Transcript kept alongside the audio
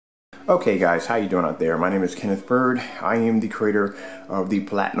Okay guys, how you doing out there? My name is Kenneth Bird. I am the creator of the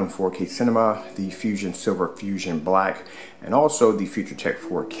Platinum 4K Cinema, the Fusion Silver, Fusion Black, and also the FutureTech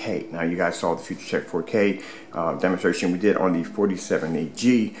 4K. Now you guys saw the FutureTech 4K demonstration we did on the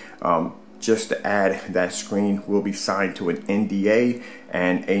 47AG. Just to add, that screen will be signed to an NDA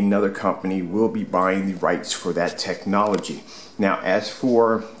and another company will be buying the rights for that technology. Now as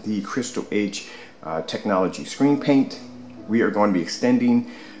for the Crystal Edge technology screen paint, we are going to be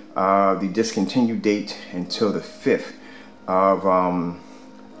extending the discontinued date until the 5th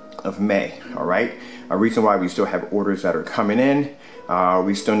of May. All right. A reason why we still have orders that are coming in.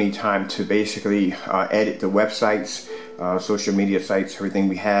 We still need time to basically edit the websites, social media sites, everything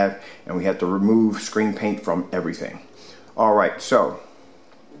we have, and we have to remove screen paint from everything. All right. So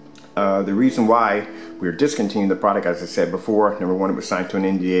the reason why we're discontinuing the product, as I said before, number one, it was signed to an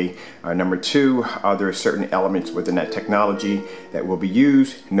NDA. Number two, there are certain elements within that technology that will be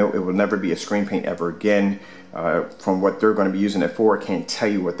used. No, it will never be a screen paint ever again. From what they're going to be using it for, I can't tell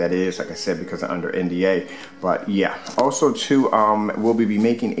you what that is, like I said, because I'm under NDA. But yeah, also too, will we be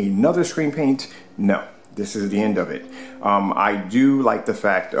making another screen paint? No, this is the end of it. I do like the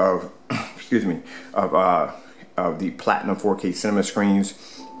fact of, excuse me, of the Platinum 4K cinema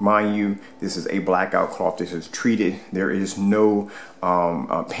screens. Mind you, this is a blackout cloth. This is treated. There is no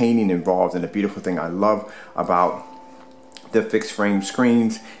painting involved. And the beautiful thing I love about the fixed frame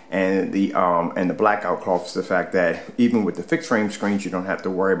screens and the blackout cloth is the fact that even with the fixed frame screens, you don't have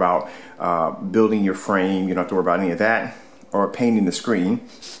to worry about building your frame. You don't have to worry about any of that or painting the screen.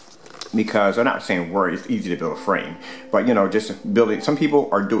 Because I'm not saying worry, it's easy to build a frame, but you know, just building. Some people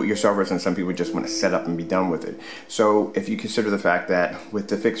are do-it-yourselfers and some people just want to set up and be done with it. So if you consider the fact that with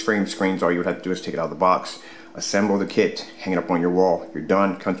the fixed frame screens, all you would have to do is take it out of the box, assemble the kit, hang it up on your wall, you're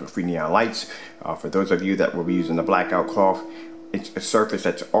done. Comes with free neon lights. For those of you that will be using the blackout cloth, it's a surface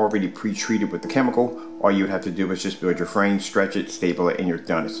that's already pre-treated with the chemical. All you would have to do is just build your frame, stretch it, staple it, and you're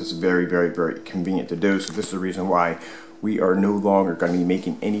done. It's just very, very, very convenient to do. So this is the reason why we are no longer going to be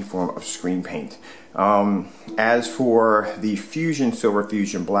making any form of screen paint. As for the Fusion Silver,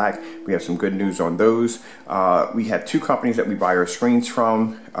 Fusion Black, we have some good news on those. We have two companies that we buy our screens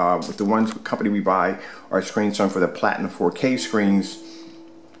from. With the one company we buy our screens from for the Platinum 4K screens,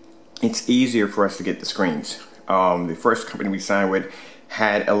 it's easier for us to get the screens. The first company we signed with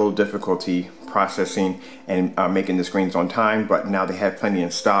had a little difficulty processing and making the screens on time, but now they have plenty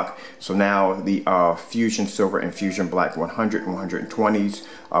in stock. So now the Fusion Silver and Fusion Black 100 and 120s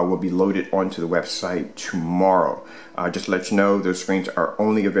will be loaded onto the website tomorrow. Just to let you know, those screens are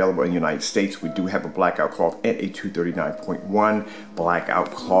only available in the United States. We do have a blackout cloth and a 239.1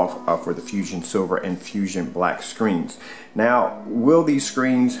 blackout cloth for the Fusion Silver and Fusion Black screens. Now, will these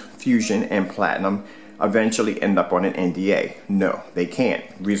screens, Fusion and Platinum, eventually end up on an NDA? No, they can't.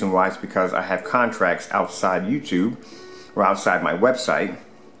 The reason why is because I have contracts outside YouTube or outside my website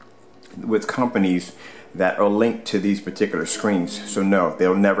with companies that are linked to these particular screens. So no,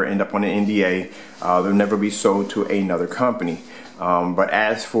 they'll never end up on an NDA. They'll never be sold to another company. But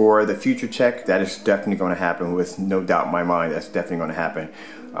as for the FutureTech, that is definitely going to happen with no doubt in my mind. That's definitely going to happen.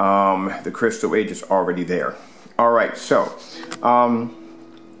 The Crystal Edge is already there. All right, so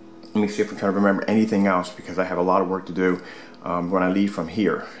let me see if I can remember anything else because I have a lot of work to do when I leave from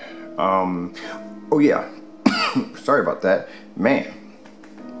here. Oh yeah, sorry about that, man.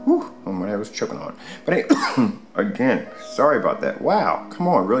 Whew, what I was choking on. But hey, again, sorry about that. Wow, come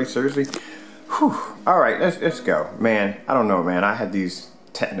on, really, seriously? Whew. All right, let's go, man. I don't know, man. I had these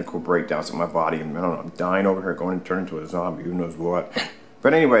technical breakdowns in my body, and I don't know, I'm dying over here, going to turn into a zombie. Who knows what?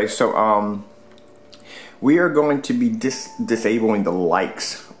 But anyway, so we are going to be disabling the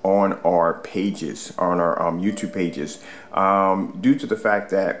likes on our pages, on our YouTube pages, due to the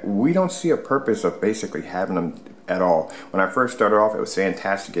fact that we don't see a purpose of basically having them at all. When I first started off, it was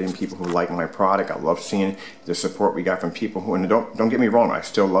fantastic getting people who like my product. I love seeing the support we got from people who, and don't get me wrong, I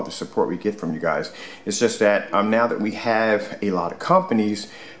still love the support we get from you guys. It's just that now that we have a lot of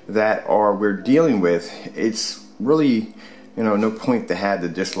companies that we're dealing with, it's really, you know, no point to have the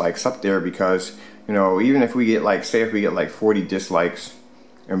dislikes up there because, you know, even if we get like, say if we get like 40 dislikes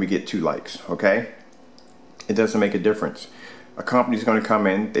and we get 2 likes, okay? It doesn't make a difference. A company's going to come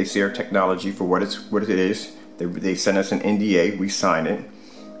in, they see our technology for what it is. They send us an NDA, we sign it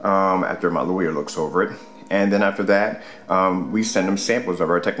after my lawyer looks over it, and then after that, we send them samples of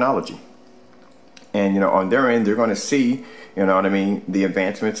our technology. And, you know, on their end, they're going to see, you know what I mean, the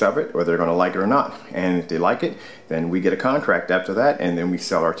advancements of it, or they're going to like it or not. And if they like it, then we get a contract after that, and then we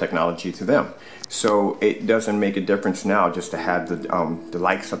sell our technology to them. So it doesn't make a difference now just to have the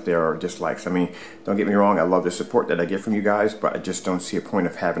likes up there or dislikes. I mean, don't get me wrong, I love the support that I get from you guys, but I just don't see a point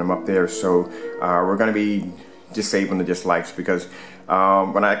of having them up there. So we're going to be disabling the dislikes, because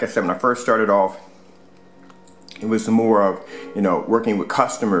like I said, when I first started off, it was more of, you know, working with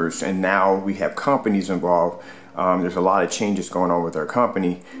customers, and now we have companies involved. There's a lot of changes going on with our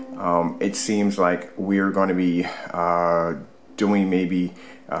company. It seems like we're going to be doing maybe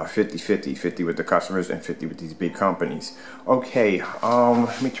 50-50, 50 with the customers and 50 with these big companies. Okay,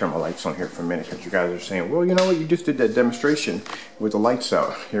 let me turn my lights on here for a minute, because you guys are saying, well, you know what, you just did that demonstration with the lights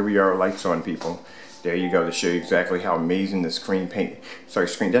out. Here we are, lights on, people. There you go, to show you exactly how amazing the screen paint, sorry,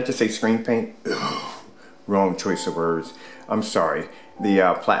 screen, did I just say screen paint? Ugh. Wrong choice of words. I'm sorry.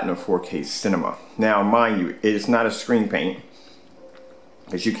 The Platinum 4K Cinema. Now, mind you, it is not a screen paint,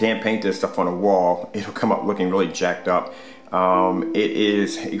 because you can't paint this stuff on a wall. It'll come up looking really jacked up. It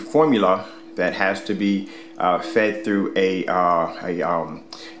is a formula that has to be fed through these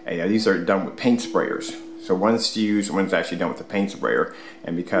are done with paint sprayers. So one's used, one's actually done with a paint sprayer,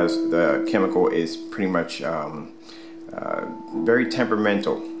 and because the chemical is pretty much very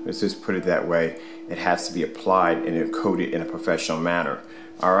temperamental, let's just put it that way, it has to be applied and coated in a professional manner.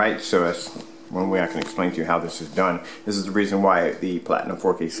 Alright, so that's one way I can explain to you how this is done. This is the reason why the Platinum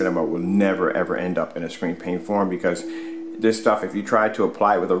 4K Cinema will never ever end up in a screen paint form, because this stuff, if you try to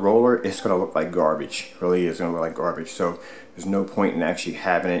apply it with a roller, it's going to look like garbage. It really is going to look like garbage. So there's no point in actually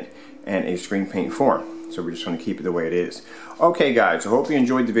having it in a screen paint form. So we're just going to keep it the way it is. Okay guys, I hope you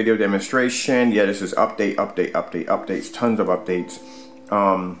enjoyed the video demonstration. Yeah, this is updates, tons of updates.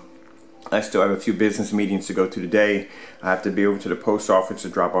 I still have a few business meetings to go to today. I have to be over to the post office to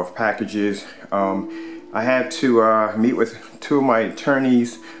drop off packages. I had to meet with two of my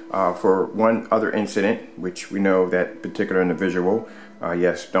attorneys for one other incident, which we know that particular individual.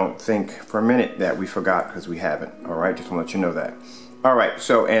 Yes, don't think for a minute that we forgot, because we haven't. Alright, just want to let you know that. Alright,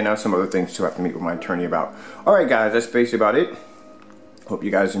 so, and some other things too I have to meet with my attorney about. Alright guys, that's basically about it. Hope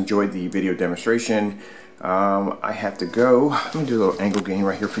you guys enjoyed the video demonstration. I have to go. Let me do a little angle gain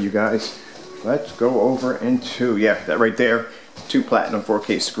right here for you guys. Let's go over into, yeah, that right there. 2 Platinum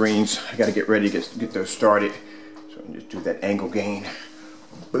 4K screens. I got to get ready to get those started. So I'll just do that angle gain.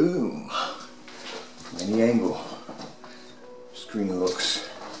 Boom. Any angle. Screen looks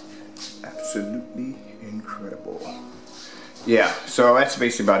absolutely incredible. Yeah, so that's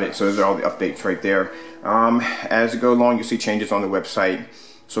basically about it. So those are all the updates right there. As it goes along, you'll see changes on the website.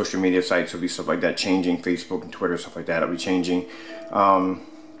 Social media sites will be stuff like that changing. Facebook and Twitter, stuff like that will be changing.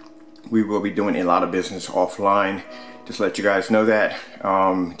 We will be doing a lot of business offline. Just to let you guys know that.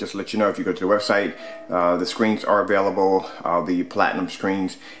 Just to let you know, if you go to the website, the screens are available. The Platinum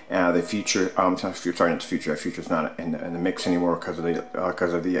screens, the future. Sorry, not the future. The future's not in the mix anymore because of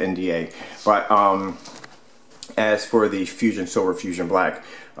the NDA. But as for the Fusion Silver, Fusion Black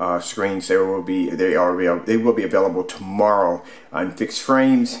screens, they will be available tomorrow on fixed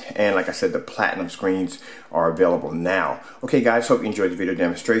frames, and like I said, the Platinum screens are available now. Okay guys, hope you enjoyed the video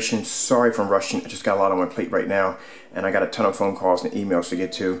demonstration. Sorry if I'm rushing, I just got a lot on my plate right now, and I got a ton of phone calls and emails to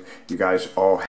get to. You guys all